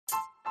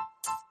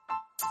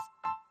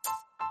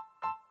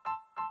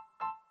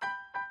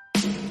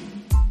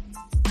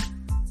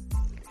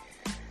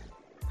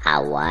I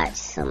watch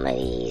some of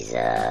these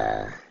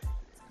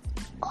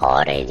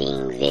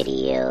auditing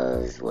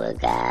videos where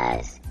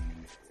guys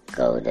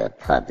go to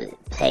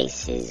public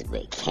places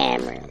with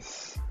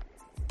cameras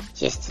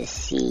just to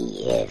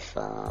see if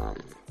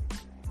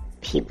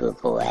people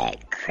go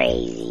act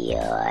crazy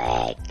or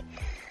act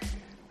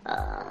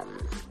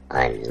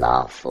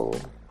unlawful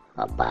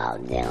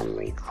about them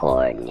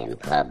recording in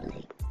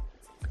public.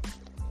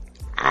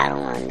 I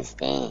don't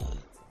understand.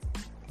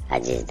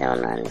 I just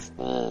don't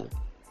understand.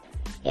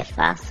 If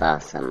I saw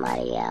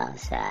somebody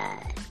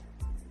outside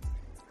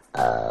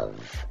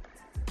of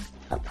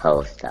a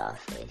post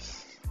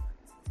office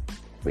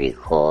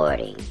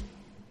recording,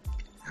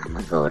 I'm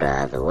gonna go the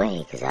other way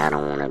because I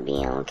don't want to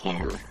be on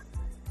camera.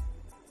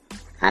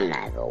 I'm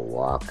not gonna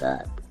walk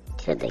up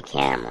to the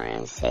camera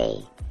and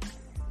say,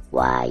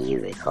 "Why are you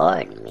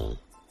recording me?"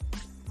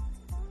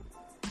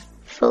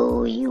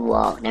 Fool, you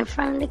walked in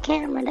front of the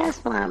camera,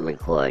 that's why I'm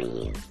recording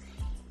you.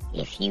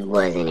 If you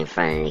wasn't in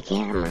front of the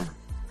camera,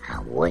 I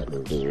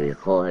wouldn't be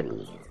recording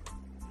you.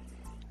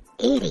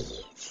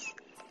 Idiots.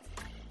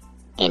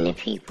 And the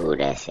people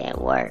that's at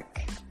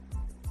work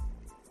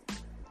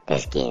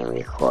that's getting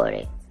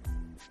recorded,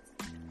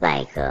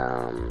 like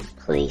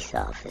police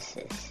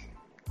officers,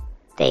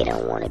 they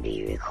don't want to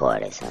be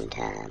recorded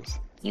sometimes.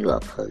 You a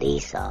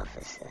police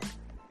officer,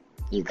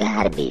 you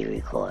gotta be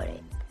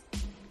recorded.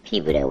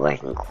 People that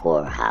work in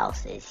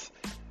courthouses,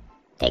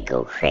 that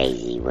go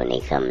crazy when they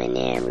come in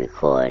there and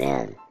record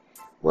them.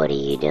 What are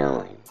you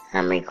doing?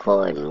 I'm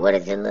recording. What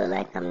does it look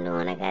like I'm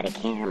doing? I got a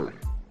camera.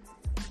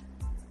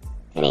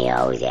 And they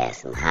always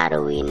ask them, how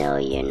do we know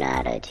you're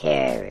not a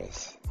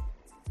terrorist?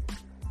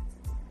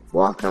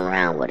 Walking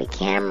around with a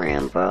camera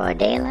in broad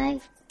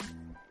daylight?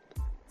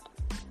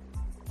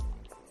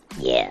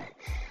 Yeah,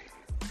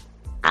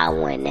 I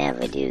would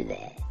never do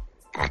that.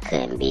 I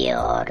couldn't be an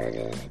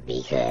auditor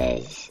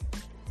because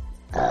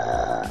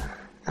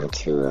I'm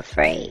too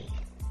afraid.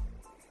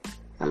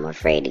 I'm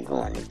afraid of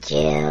going to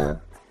jail.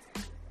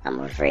 I'm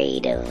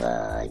afraid of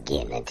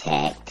getting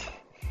attacked.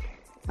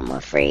 I'm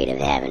afraid of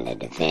having to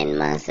defend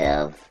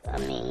myself. I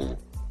mean,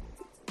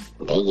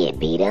 they get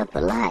beat up a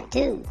lot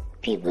too.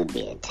 People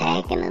be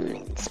attacking them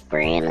and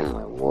spraying them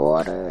with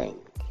water and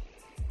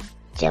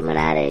jumping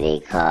out of their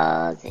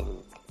cars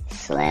and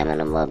slamming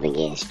them up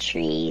against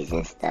trees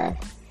and stuff.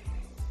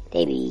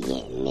 They be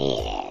getting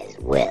their ass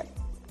whipped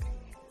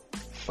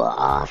for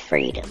our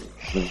freedom.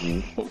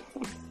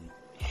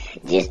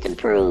 Just to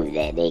prove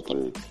that they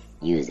can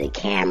use a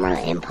camera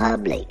in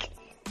public.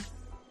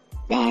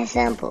 That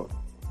simple.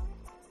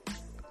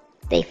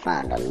 They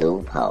found a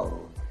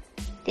loophole.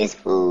 This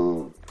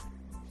fool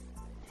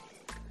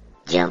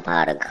jump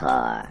out of the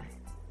car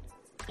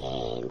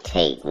and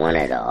take one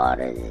of the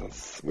auditors and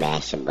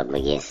smash him up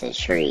against a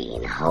tree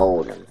and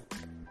hold him.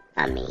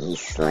 I mean,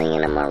 he's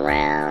slinging him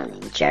around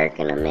and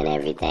jerking him and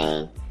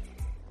everything.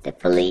 The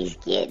police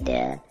get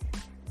there.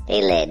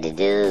 They let the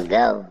dude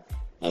go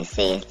and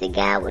say it's the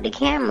guy with the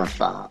camera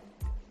fault.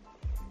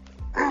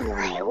 I'm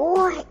like,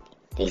 what?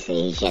 They say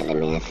he shouldn't have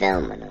been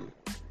filming him.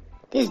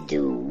 This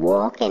dude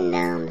walking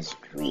down the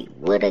street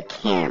with a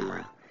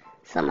camera.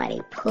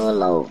 Somebody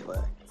pull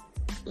over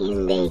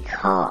in their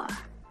car,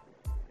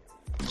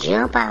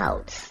 jump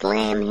out,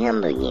 slam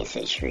him against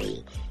a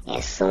tree,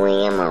 and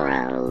swing him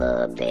around a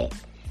little bit.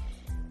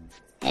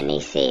 And they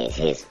say it's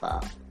his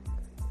fault.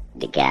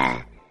 The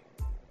guy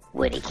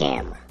with the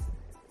camera.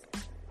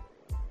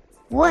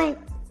 What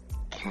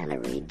kind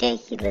of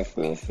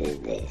ridiculousness is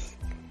this?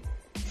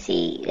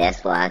 See,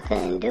 that's why I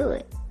couldn't do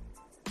it.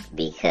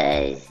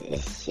 Because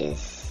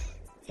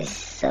it's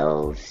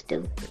so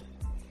stupid.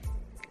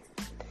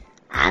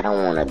 I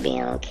don't want to be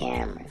on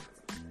camera.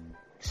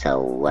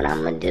 So what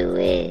I'm going to do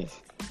is,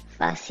 if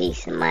I see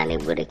somebody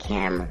with a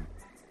camera,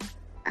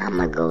 I'm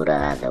going to go the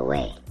other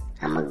way.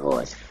 I'm going to go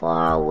as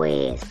far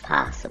away as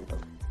possible.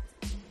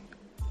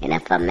 And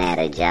if I'm at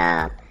a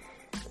job,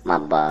 my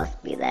boss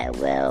be like,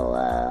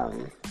 well,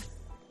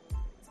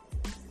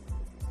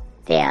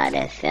 they out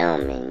there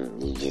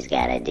filming, you just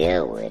gotta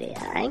deal with it.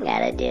 I ain't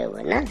gotta deal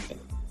with nothing.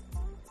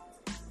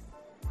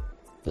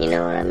 You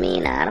know what I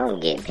mean? I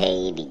don't get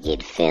paid to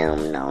get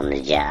filmed on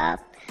the job.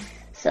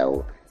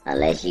 So,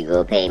 unless you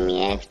go pay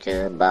me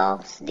extra,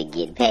 boss, to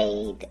get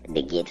paid,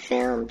 to get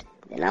filmed,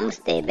 then I'm gonna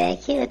stay back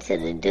here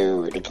till the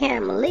dude with the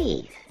camera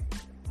leave.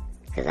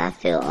 Because I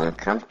feel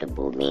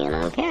uncomfortable being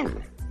on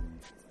camera.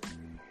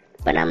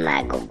 But I'm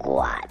not gonna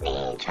go out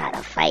there and try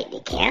to fight the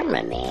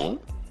cameraman.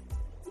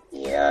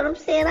 You know what I'm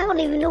saying? I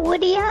don't even know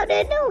what he out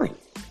there doing.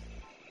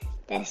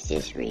 That's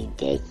just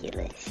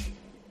ridiculous.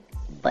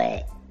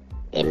 But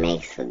it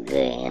makes for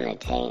good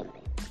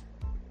entertainment.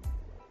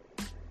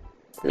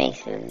 Makes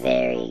for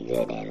very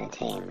good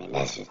entertainment.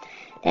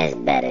 That's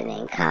better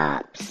than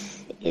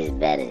Cops. It's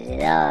better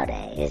than all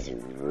that. It's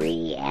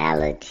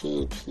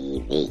reality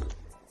TV.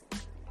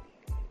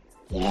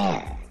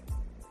 Yeah.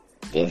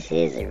 This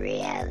is a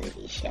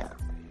reality show.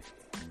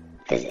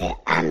 Because,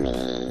 I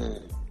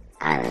mean,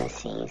 I done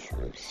seen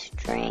some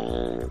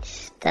strange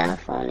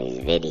stuff on these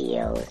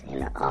videos,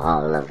 and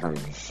all of them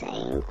the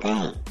same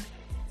thing.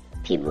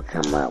 people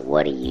come up,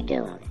 what are you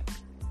doing?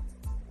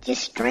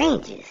 Just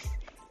strangers.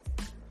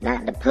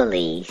 Not the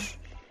police.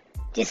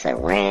 Just a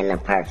random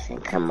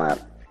person come up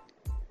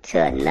to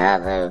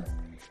another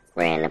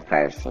random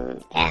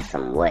person, ask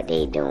them what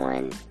they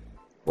doing,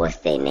 what's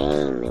their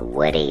name, and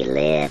where they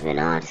live, and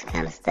all this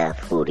kind of stuff.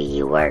 Who do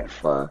you work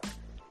for?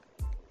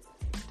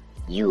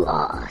 You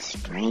are a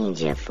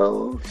stranger,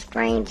 fool.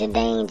 Stranger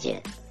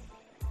danger.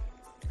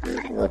 I'm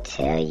not gonna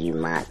tell you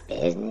my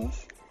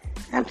business.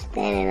 I'm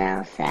standing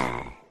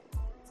outside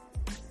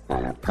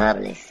on a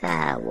public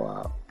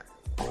sidewalk,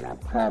 on a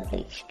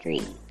public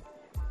street,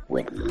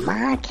 with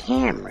my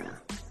camera,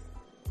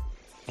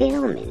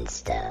 filming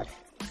stuff,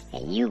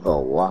 and you go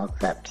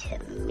walk up to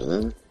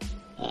me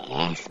and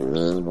ask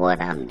me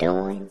what I'm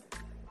doing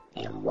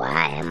and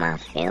why am I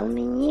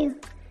filming you?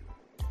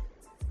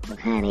 What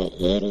kind of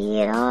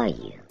idiot are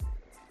you?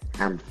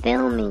 I'm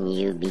filming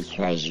you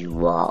because you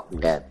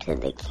walked up to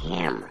the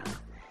camera.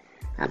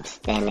 I'm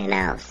standing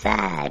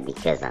outside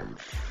because I'm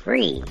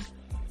free,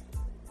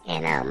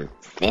 and I'm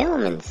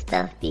filming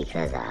stuff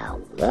because I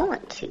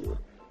want to.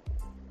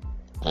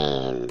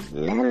 And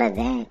none of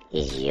that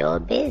is your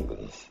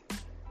business.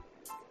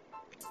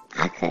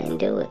 I couldn't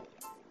do it.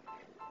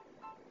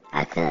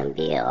 I couldn't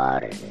be an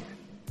auditor.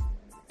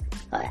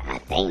 Or I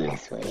think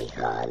that's what they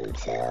call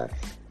themselves.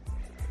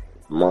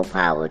 More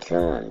power to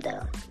them,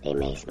 though. They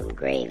make some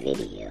great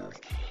videos.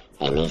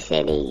 And they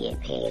said they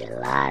get paid a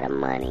lot of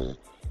money,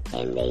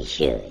 and they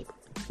should.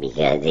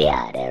 Because they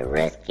out there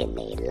risking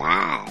their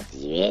lives,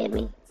 you hear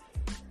me?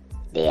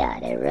 They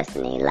out there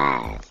risking their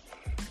lives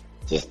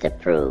just to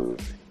prove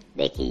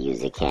they can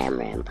use a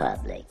camera in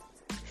public.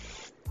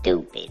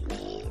 Stupid,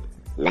 man.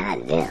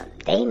 Not them.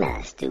 They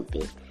not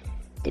stupid.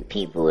 The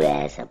people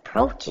that's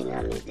approaching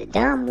them is the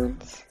dumb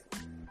ones.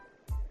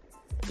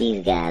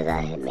 These guys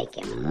out here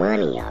making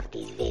money off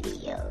these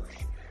videos.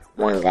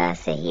 One guy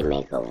said he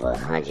make over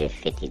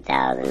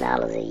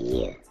 $150,000 a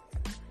year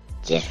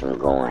just from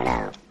going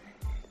out,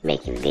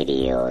 making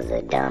videos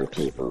of dumb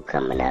people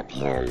coming up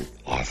him,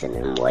 asking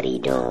him what he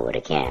doing with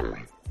a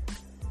camera.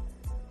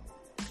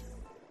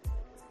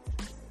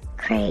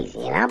 Crazy,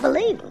 and I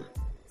believe him.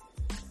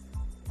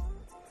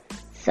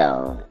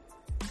 So,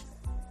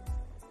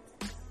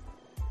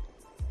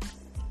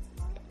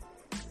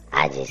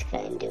 I just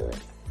couldn't do it.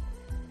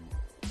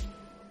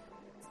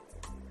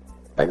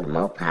 But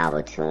more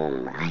power to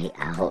them. I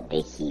hope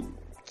they keep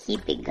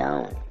it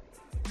going.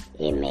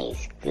 It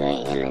makes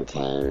good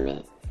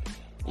entertainment,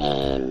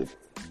 and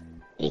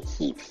it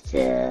keeps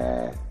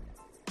the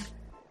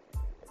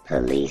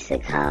police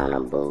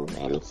accountable,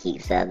 and it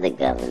keeps other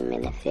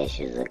government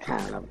officials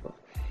accountable.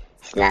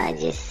 It's not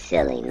just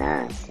silly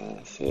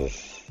nonsense.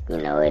 It's,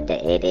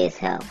 it is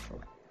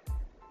helpful.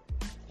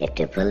 If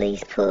the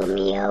police pull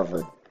me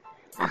over,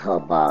 I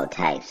hope all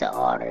types of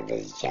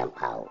auditors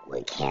jump out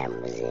with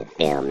cameras and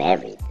film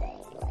everything.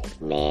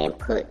 Like, man,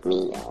 put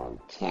me on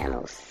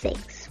channel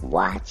 6.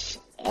 Watch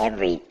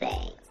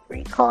everything.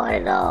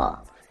 Record it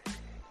all.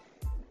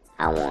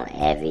 I want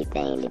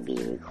everything to be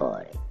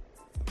recorded.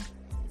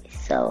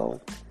 So,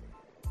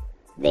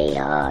 they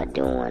are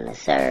doing a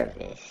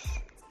service.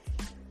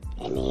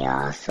 And they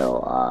also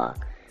are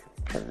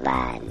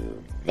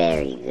providing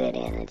very good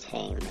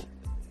entertainment.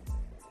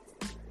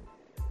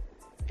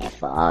 And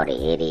for all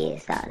the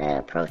idiots out there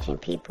approaching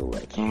people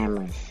with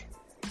cameras,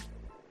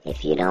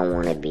 if you don't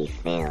want to be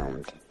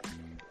filmed,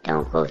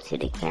 don't go to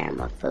the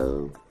camera,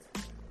 fool.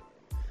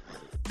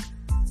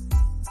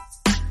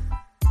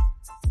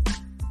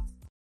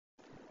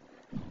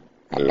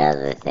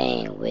 Another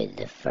thing with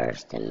the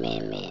First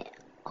Amendment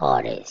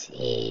audits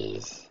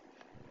is,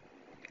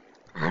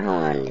 I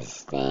don't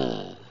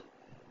understand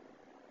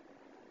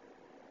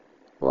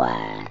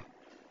why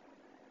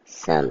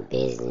some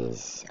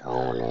business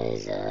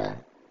owners,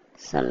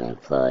 some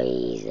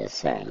employees of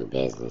certain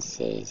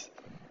businesses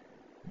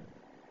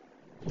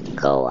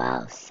go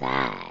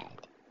outside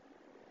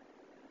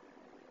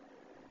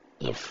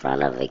in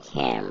front of a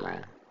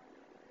camera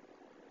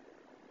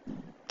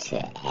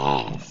to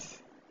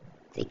ask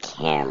the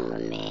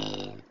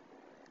cameraman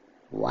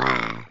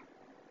why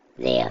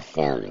they are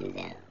filming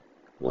them,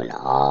 when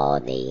all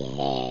they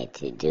had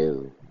to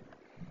do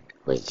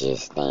was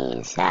just stay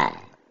inside.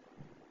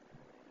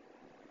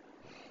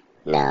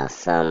 Now,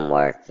 some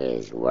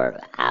workers work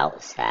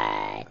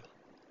outside,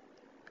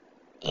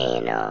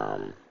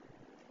 and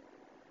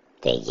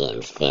they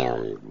getting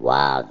filmed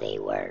while they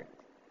work.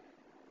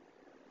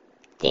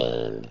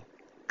 Then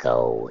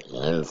go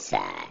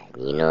inside.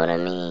 You know what I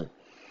mean?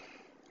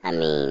 I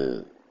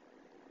mean,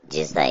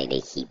 just like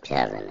they keep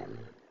telling them,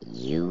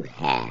 you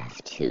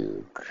have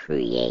to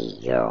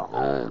create your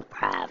own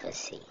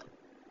privacy,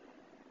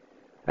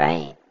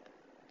 right?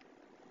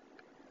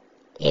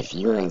 If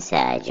you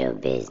inside your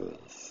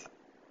business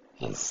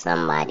and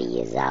somebody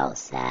is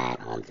outside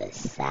on the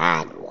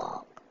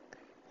sidewalk,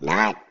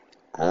 not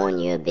on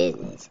your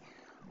business,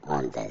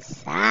 on the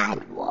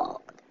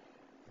sidewalk,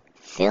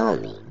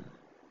 filming,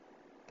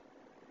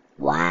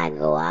 why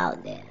go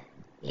out there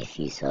if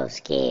you so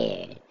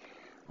scared?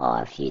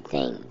 Or if you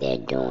think they're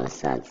doing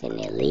something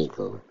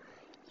illegal,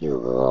 You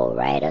go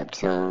right up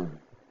to them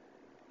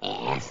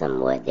and ask them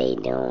what they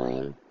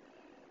doing,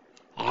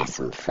 ask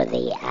them for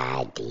their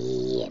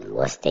ID and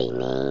what's their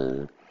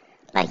name,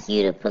 like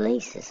you the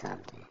police or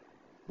something.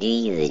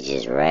 These are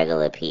just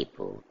regular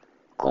people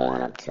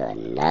going up to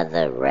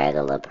another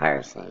regular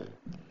person,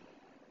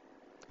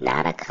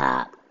 not a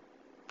cop,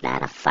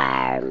 not a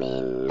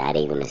fireman, not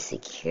even a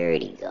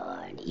security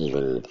guard.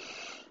 Even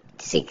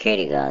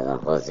security guards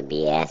aren't supposed to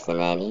be asking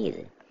that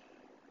either.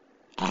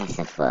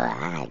 Asking for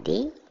an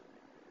ID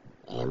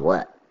and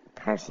what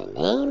person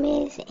name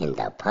is in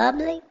the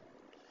public?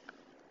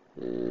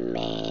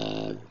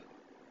 Man,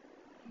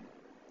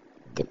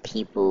 the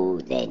people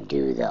that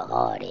do the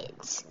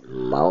audits,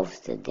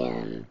 most of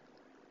them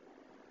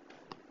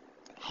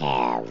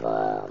have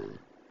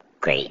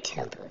great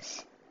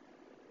tempers.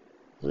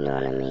 You know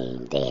what I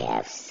mean? They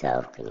have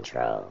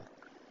self-control.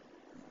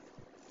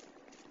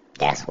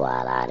 That's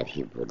why a lot of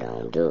people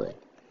don't do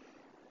it.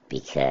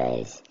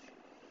 Because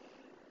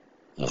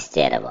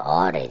instead of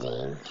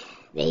auditing,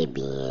 they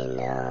be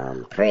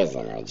in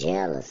prison or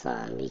jail or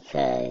something,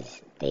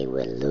 because they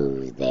would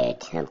lose their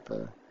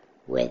temper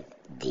with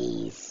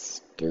these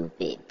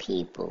stupid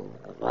people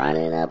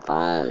running up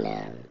on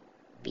them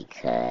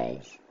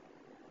because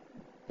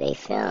they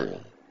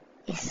filming.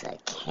 It's a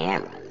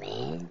camera,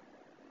 man.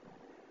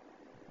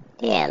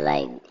 Yeah,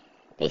 like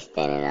they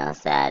standing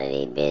outside of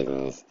their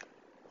business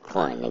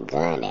pointing a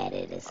gun at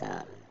it or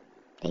something.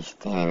 They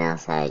standing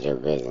outside your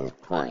business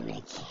pointing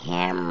a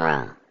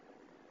camera.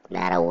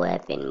 Not a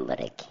weapon,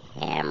 but a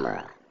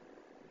camera.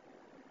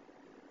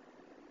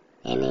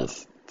 And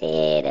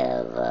instead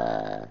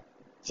of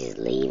just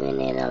leaving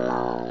it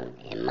alone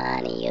and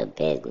minding your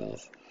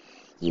business,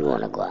 you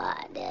want to go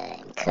out there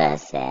and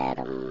cuss at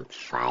them,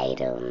 fight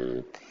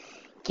them,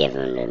 give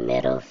them the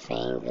middle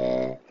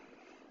finger,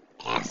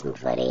 ask them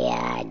for their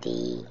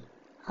ID,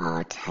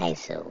 all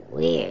types of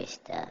weird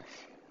stuff.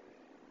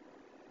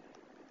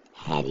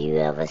 Have you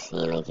ever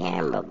seen a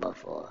camera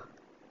before?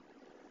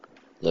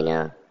 You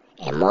know?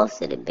 And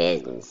most of the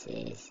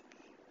businesses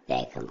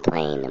that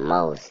complain the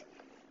most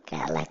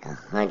got like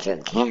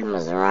 100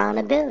 cameras around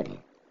the building.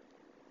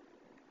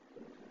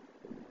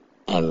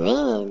 And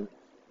then,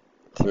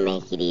 to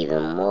make it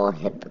even more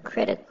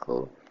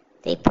hypocritical,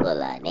 they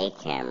pull out their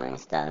camera and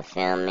start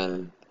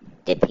filming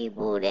the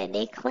people that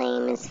they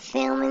claim is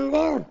filming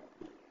them.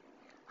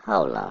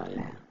 Hold on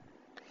now.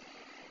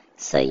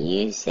 So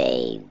you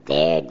say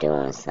they're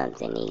doing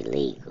something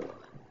illegal.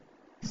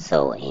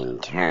 So in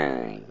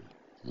turn,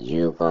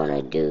 you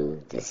gonna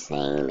do the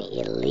same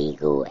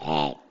illegal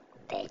act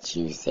that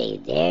you say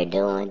they're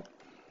doing?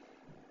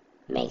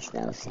 Makes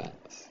no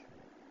sense.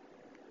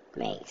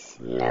 Makes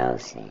no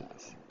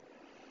sense.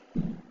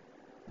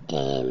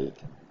 And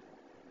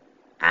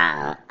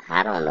I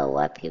don't know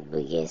why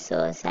people get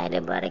so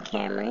excited about a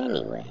camera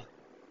anyway.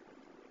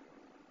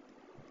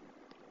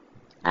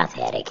 I've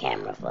had a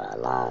camera for a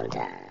long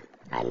time.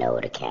 I know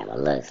what a camera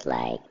looks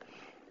like.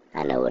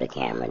 I know what a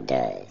camera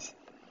does.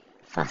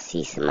 If I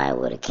see somebody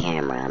with a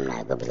camera, I'm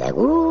not going to be like,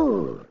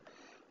 ooh,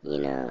 you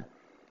know,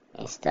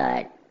 and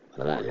start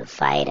wanting to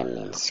fight them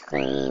and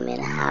scream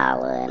and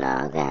holler and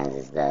all kinds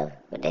of stuff.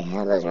 What the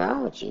hell is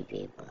wrong with you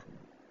people?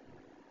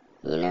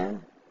 You know?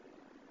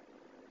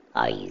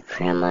 Are you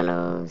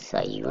criminals?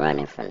 Are you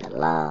running from the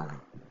law?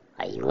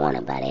 Are you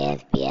wanted by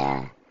the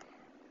FBI?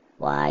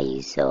 Why are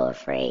you so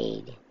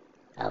afraid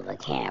of a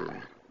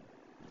camera?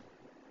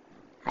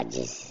 I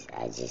just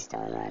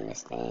don't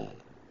understand.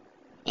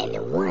 And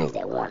the ones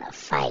that want to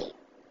fight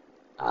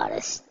are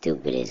the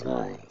stupidest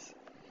ones.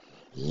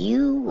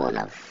 You want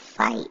to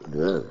fight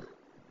me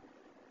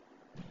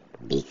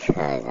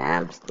because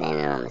I'm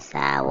standing on the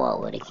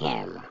sidewalk with a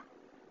camera.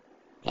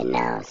 And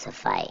now it's a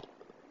fight.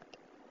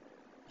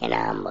 And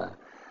I'm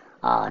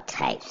all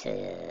types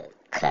of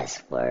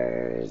cuss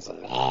words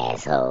and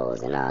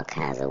assholes and all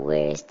kinds of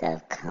weird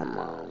stuff. Come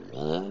on,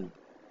 man.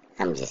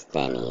 I'm just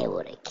standing here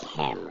with a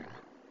camera.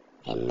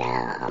 And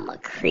now I'm a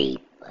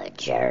creep, a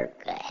jerk,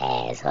 an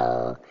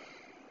asshole.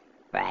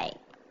 Right.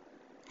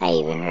 I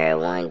even heard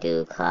one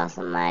dude call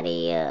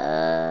somebody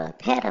a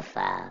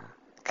pedophile.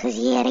 'Cause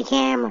he had a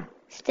camera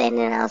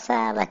standing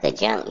outside like a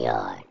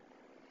junkyard.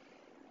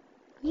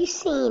 You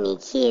see any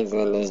kids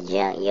in this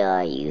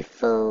junkyard, you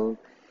fool?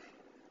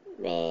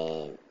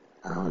 Man,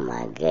 oh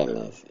my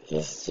goodness.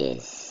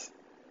 It's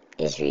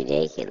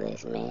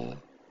ridiculous, man.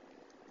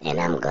 And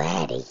I'm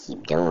glad they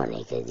keep doing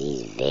it, 'cause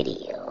these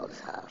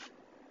videos are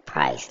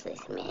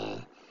priceless,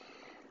 man.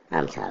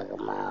 I'm talking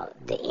about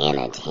the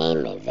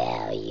entertainment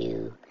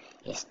value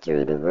is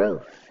through the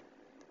roof.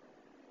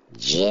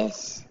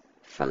 Just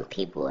from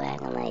people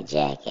acting like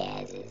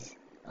jackasses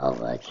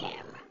over a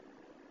camera.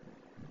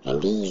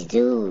 And these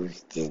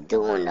dudes just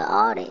doing the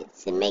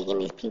audits and making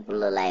these people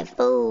look like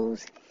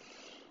fools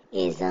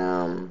is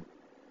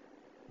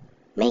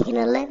making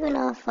a living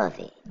off of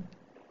it.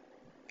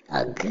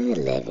 A good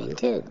living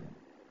too.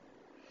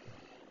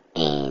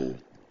 And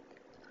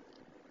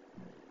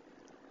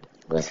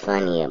what's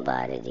funny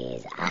about it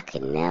is I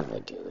could never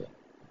do it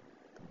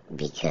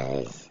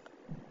because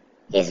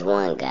It's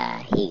one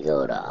guy, he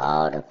go to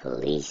all the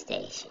police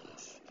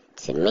stations.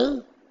 To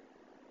me,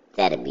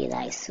 that'd be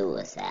like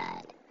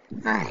suicide.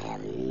 I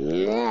am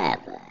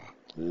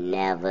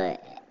never,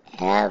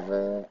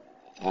 ever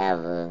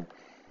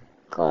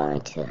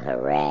going to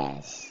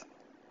harass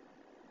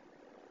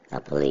a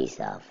police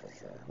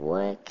officer.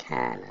 What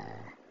kind of...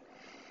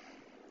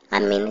 I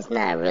mean, it's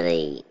not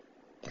really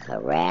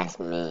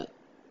harassment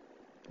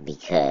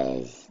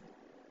because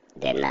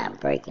they're not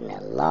breaking the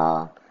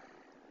law,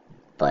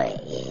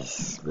 but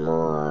it's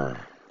more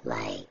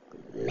like,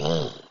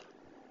 man,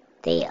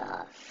 they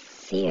are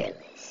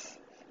fearless.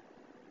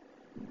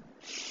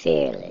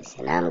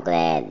 And I'm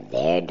glad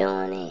they're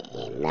doing it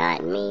and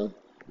not me,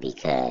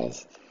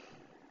 because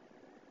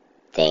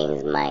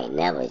things might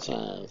never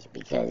change.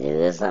 Because if it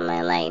was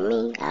somebody like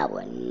me, I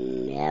would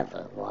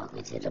never walk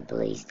into the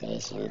police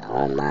station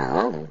on my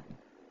own.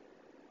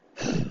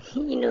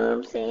 You know what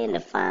I'm saying?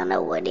 To find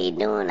out what they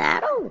doing.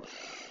 I don't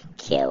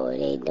care what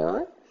they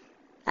doing.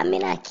 I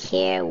mean, I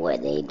care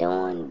what they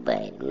doing,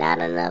 but not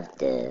enough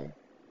to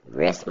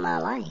risk my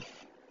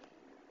life.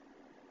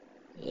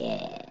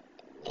 Yeah.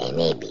 And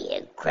they be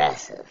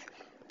aggressive.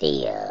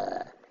 They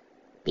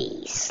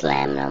be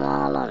slamming them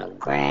all on the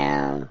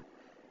ground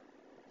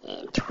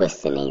and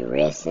twisting their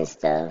wrists and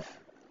stuff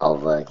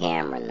over a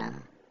camera now.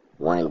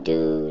 One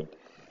dude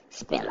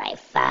spent like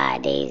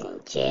 5 days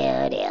in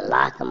jail. They'll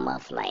lock him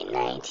up for like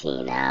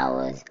 19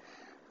 hours.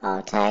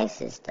 All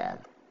types of stuff.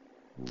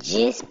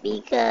 Just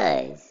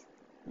because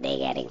they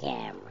got a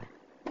camera.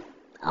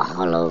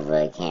 All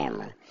over a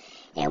camera.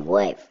 And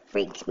what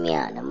freaks me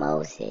out the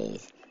most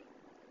is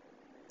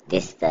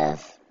this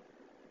stuff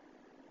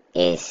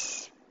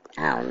is,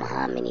 I don't know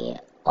how many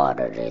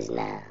auditors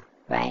now,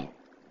 right?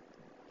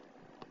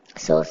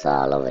 So it's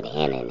all over the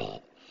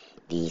internet.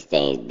 These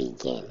things be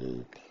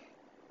getting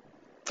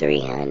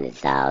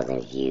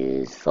 300,000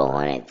 views,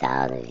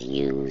 400,000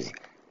 views,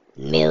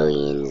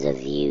 millions of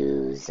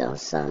views on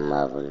some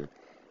of them.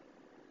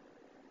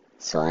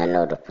 So I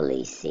know the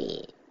police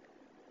see it.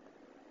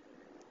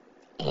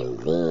 And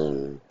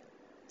then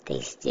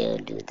they still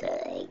do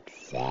the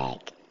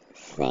exact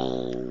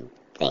same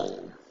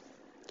thing.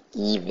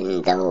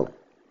 Even though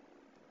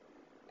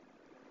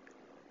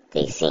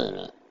they seen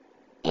it.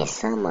 And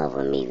some of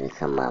them even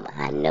come up,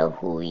 I know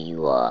who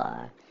you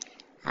are.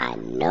 I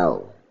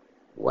know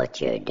what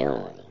you're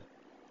doing.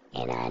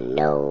 And I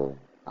know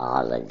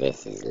all of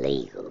this is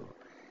legal.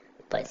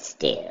 But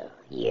still,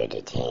 you're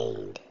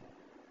detained.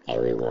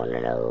 And we want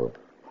to know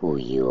who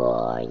you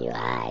are and your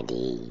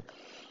ID.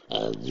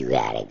 And you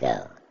gotta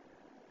go.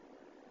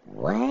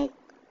 What?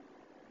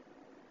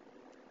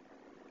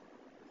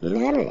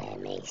 None of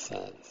that makes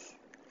sense.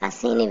 I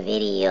seen a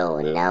video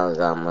and that was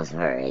almost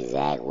her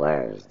exact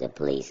words, the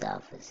police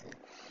officer.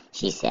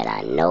 She said,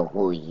 I know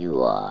who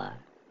you are.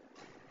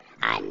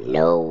 I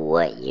know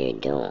what you're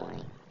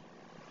doing.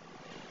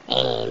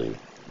 And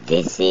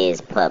this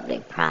is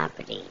public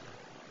property.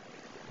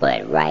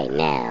 But right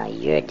now,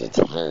 you're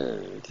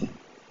detained.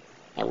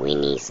 And we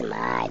need some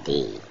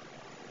ID.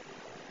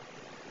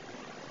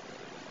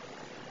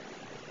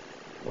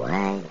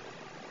 What?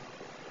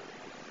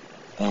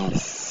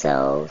 That's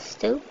so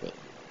stupid.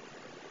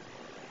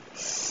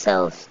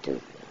 So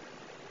stupid.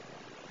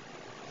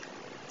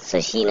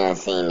 So she done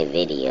seen the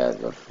videos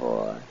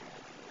before.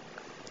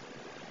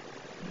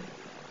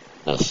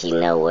 And she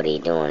know what he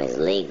doing is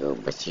legal,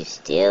 but you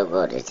still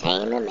go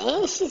detain him?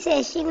 And she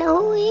said she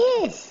know who he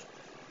is.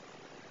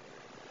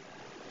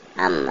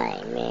 I'm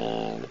like,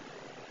 man,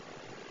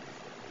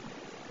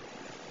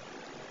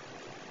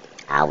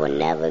 I would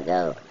never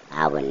go.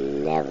 I would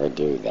never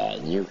do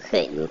that. You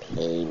couldn't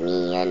pay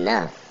me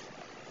enough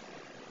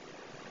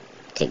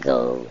to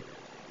go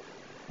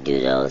do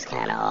those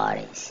kind of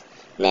audits.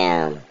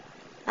 Now,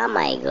 I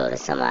might go to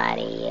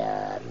somebody's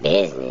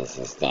business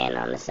and stand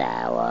on the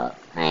sidewalk.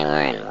 I ain't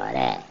worrying about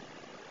that.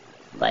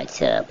 But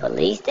to a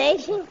police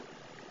station?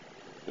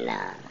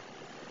 Nah.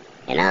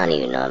 And I don't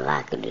even know if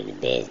I could do the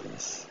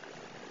business.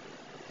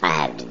 I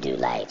have to do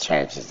like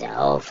churches and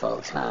old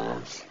folks'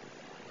 homes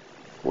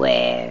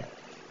where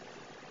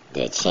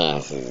the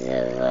chances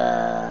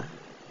of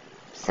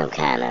some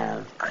kind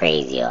of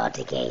crazy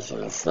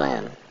altercation is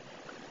slim.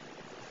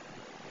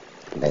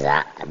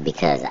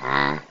 Because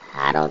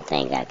I don't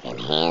think I can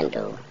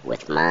handle,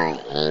 with my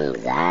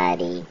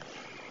anxiety,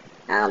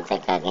 I don't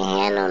think I can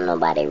handle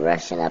nobody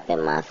rushing up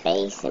in my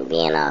face and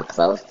being all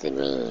close to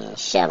me and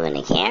shoving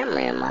a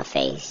camera in my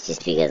face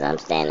just because I'm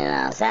standing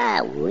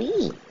outside.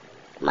 We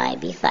might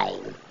be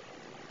fighting.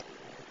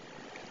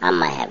 I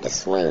might have to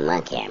swing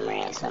my camera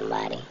at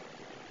somebody.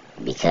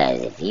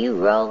 Because if you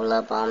roll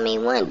up on me,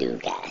 one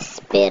dude got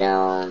spit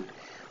on,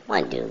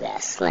 one dude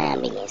got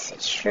slammed against a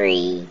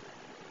tree.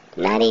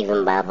 Not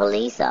even by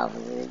police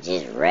officers,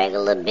 just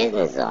regular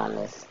business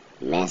owners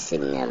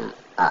messing them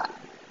up.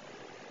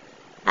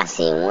 I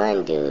seen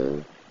one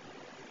dude,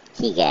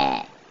 he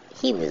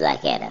was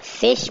like at a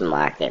fish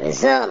market or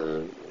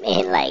something,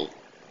 and like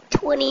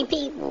 20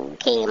 people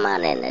came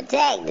out and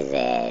attacked his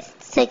ass,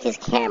 took his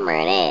camera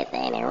and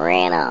everything and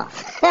ran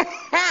off.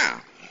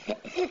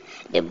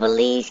 The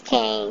police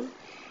came.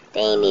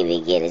 They ain't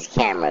even get his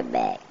camera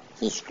back.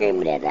 He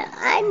screaming at them,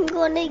 I'm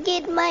gonna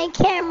get my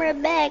camera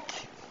back.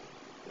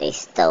 They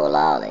stole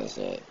all his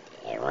shit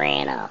and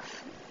ran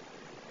off.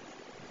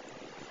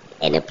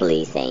 And the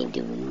police ain't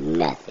do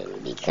nothing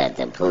because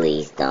the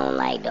police don't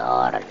like the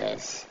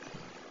auditors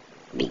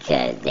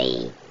because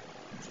they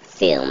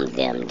filmed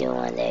them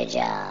doing their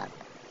job.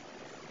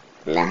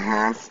 Now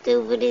how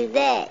stupid is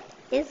that?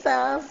 It's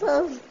all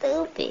so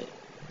stupid.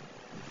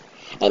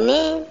 And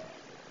then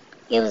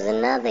it was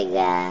another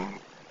guy,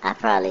 I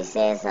probably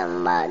said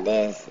something about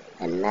this,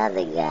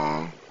 another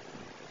guy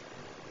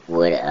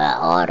with an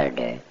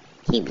auditor.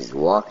 He was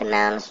walking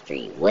down the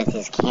street with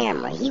his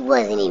camera. He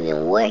wasn't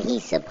even where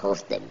he's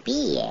supposed to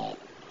be at.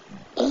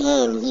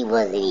 And he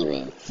wasn't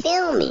even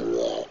filming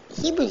yet.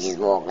 He was just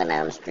walking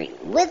down the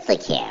street with the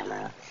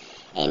camera.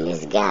 And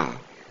this guy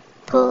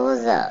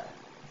pulls up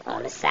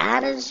on the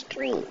side of the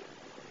street,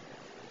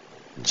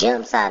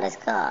 jumps out his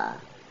car,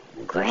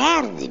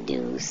 grabs the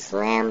dude,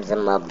 slams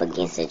him up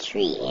against a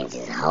tree, and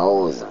just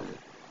holds him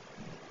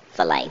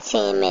for like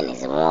 10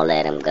 minutes and won't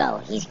let him go.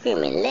 He's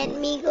screaming, let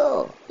me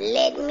go,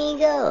 let me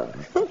go.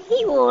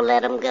 He won't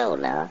let him go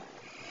now.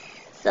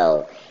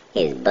 So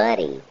his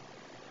buddy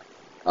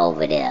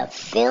over there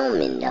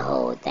filming the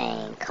whole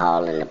thing,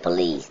 calling the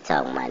police,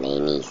 talking about they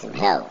need some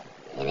help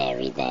and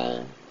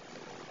everything.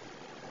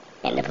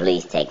 And the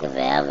police taking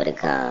forever to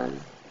come.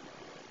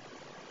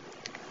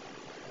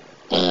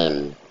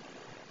 And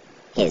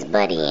his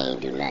buddy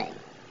ain't do nothing.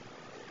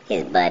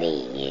 His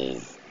buddy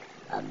is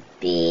a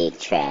big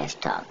trash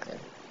talker.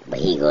 But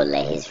he gonna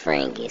let his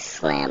friend get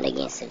slammed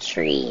against a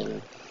tree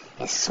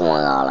and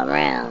swung all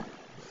around.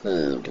 He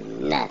ain't do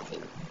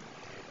nothing.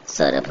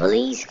 So the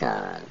police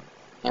come.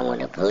 And when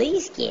the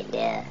police get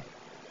there,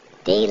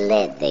 they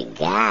let the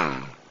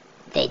guy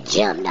that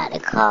jumped out the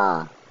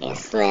car and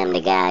slammed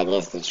the guy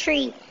against the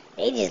tree,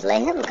 they just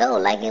let him go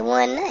like it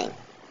wasn't nothing.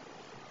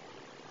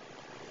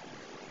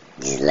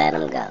 Just let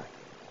him go.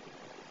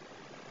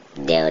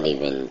 They don't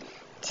even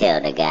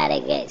tell the guy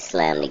that got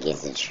slammed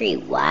against the tree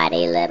why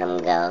they let him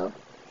go.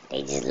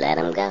 They just let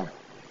him go.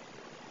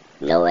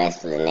 No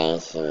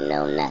explanation,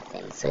 no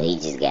nothing. So he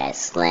just got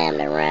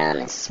slammed around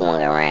and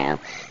swung around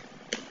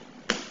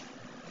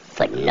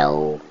for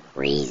no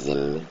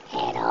reason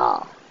at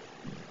all.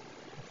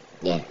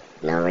 Yeah,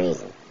 no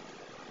reason.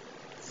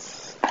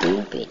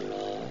 Stupid,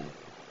 man.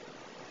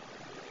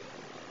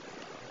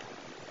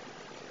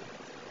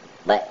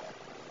 But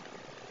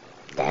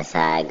that's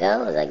how it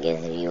goes. I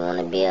guess if you want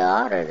to be an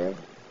auditor,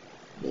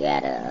 you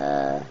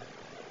gotta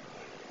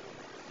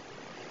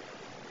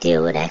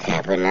deal with that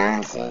type of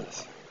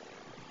nonsense.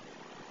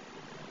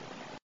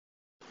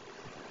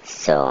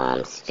 So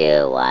I'm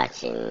still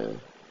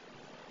watching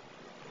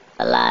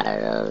a lot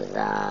of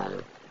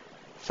those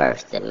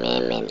First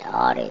Amendment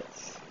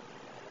audits,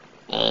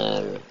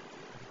 and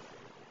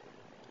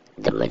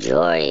the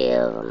majority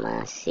of them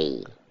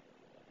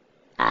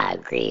I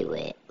agree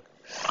with.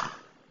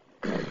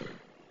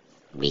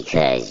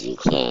 Because you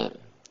can't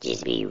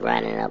just be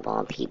running up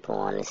on people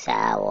on the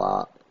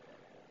sidewalk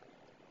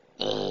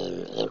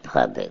and in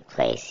public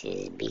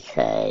places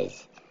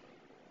because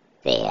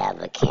they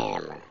have a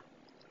camera.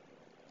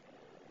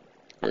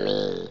 I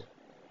mean,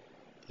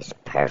 it's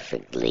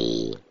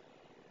perfectly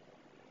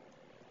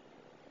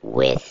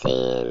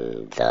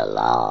within the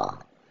law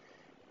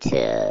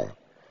to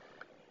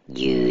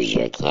use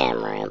your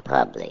camera in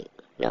public,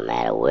 no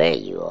matter where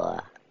you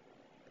are.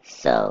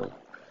 So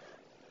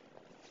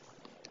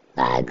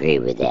I agree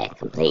with that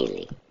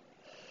completely.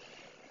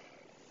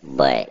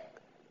 But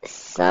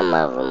some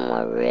of them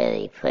were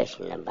really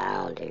pushing the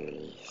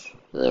boundaries,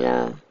 you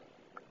know,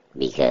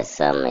 because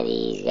some of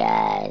these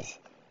guys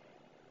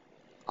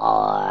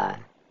are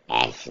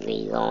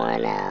actually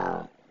going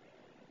out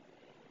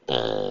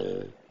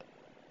and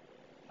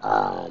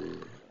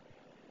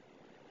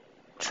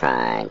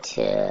trying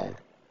to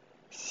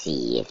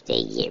see if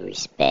they get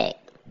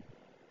respect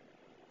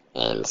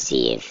and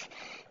see if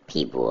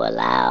people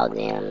allow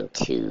them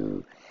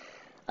to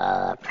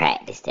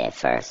practice that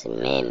First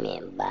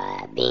Amendment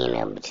by being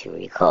able to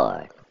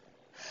record,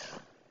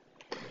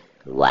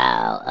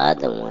 while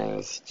other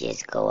ones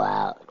just go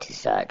out to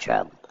start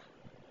trouble.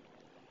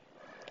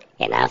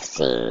 And I've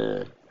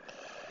seen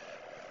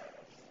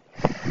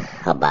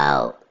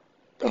about,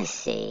 I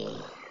say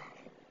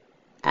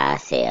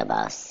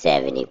about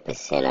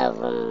 70% of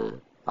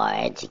them are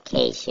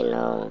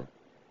educational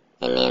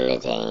and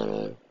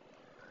entertaining,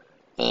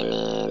 and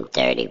then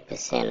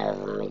 30% of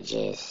them are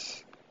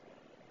just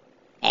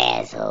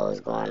assholes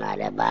going out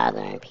there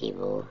bothering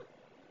people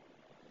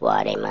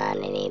while they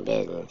minding their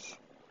business.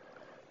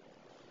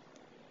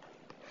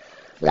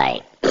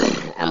 Like,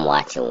 I'm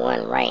watching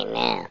one right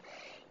now,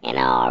 and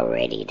I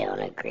already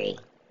don't agree.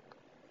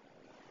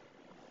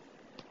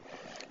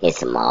 It's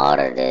some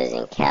auditors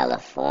in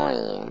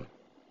California,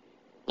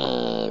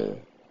 and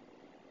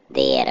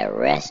they at a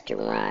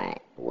restaurant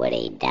where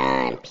they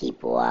dine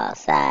people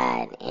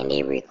outside, and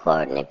they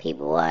recording the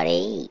people while they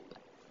eat.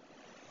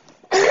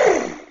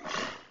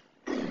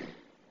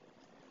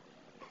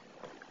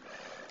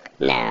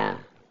 Now,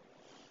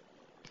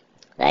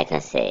 like I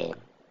said,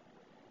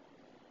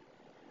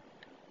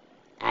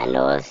 I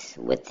know it's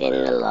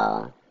within the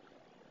law,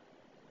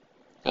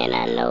 and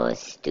I know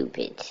it's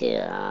stupid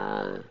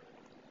to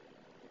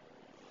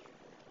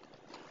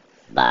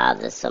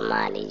bother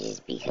somebody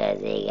just because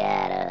they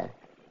got a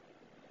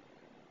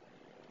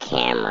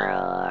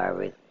camera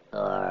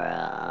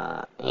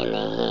or in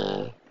their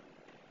hand.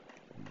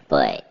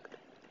 But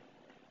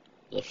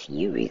if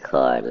you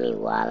record me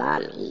while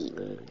I'm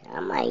eating, I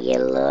might get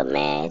a little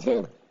mad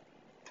too.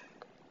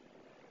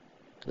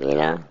 You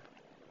know?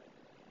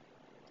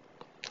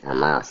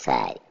 I'm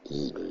outside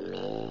eating,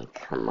 man.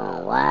 Come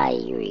on, why are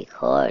you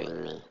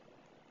recording me?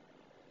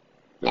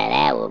 Now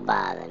that would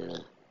bother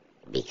me.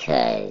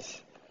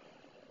 Because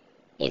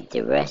if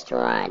the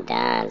restaurant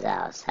dines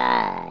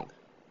outside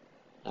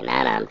and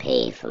I done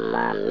paid for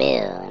my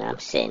meal and I'm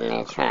sitting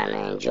there trying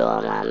to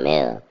enjoy my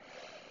meal,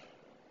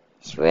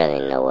 there's really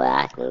nowhere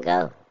I can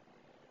go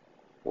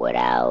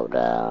without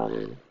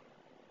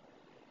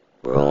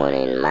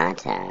ruining my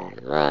time,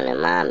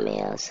 ruining my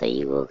meal. So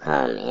you will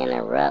come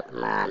interrupt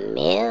my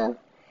meal?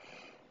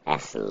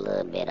 That's a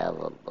little bit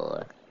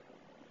overboard.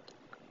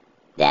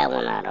 That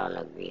one I don't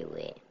agree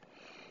with.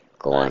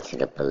 Going to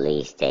the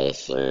police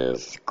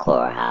stations,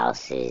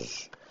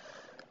 courthouses,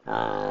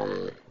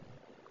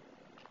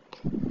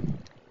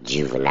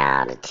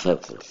 juvenile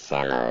detention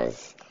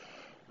centers,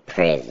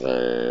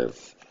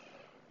 prisons,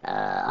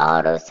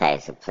 all those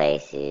types of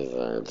places,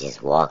 and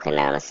just walking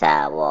down the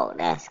sidewalk,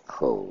 that's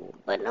cool.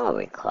 But don't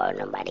record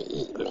nobody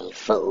eating their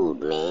food,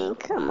 man.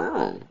 Come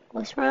on.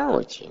 What's wrong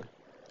with you?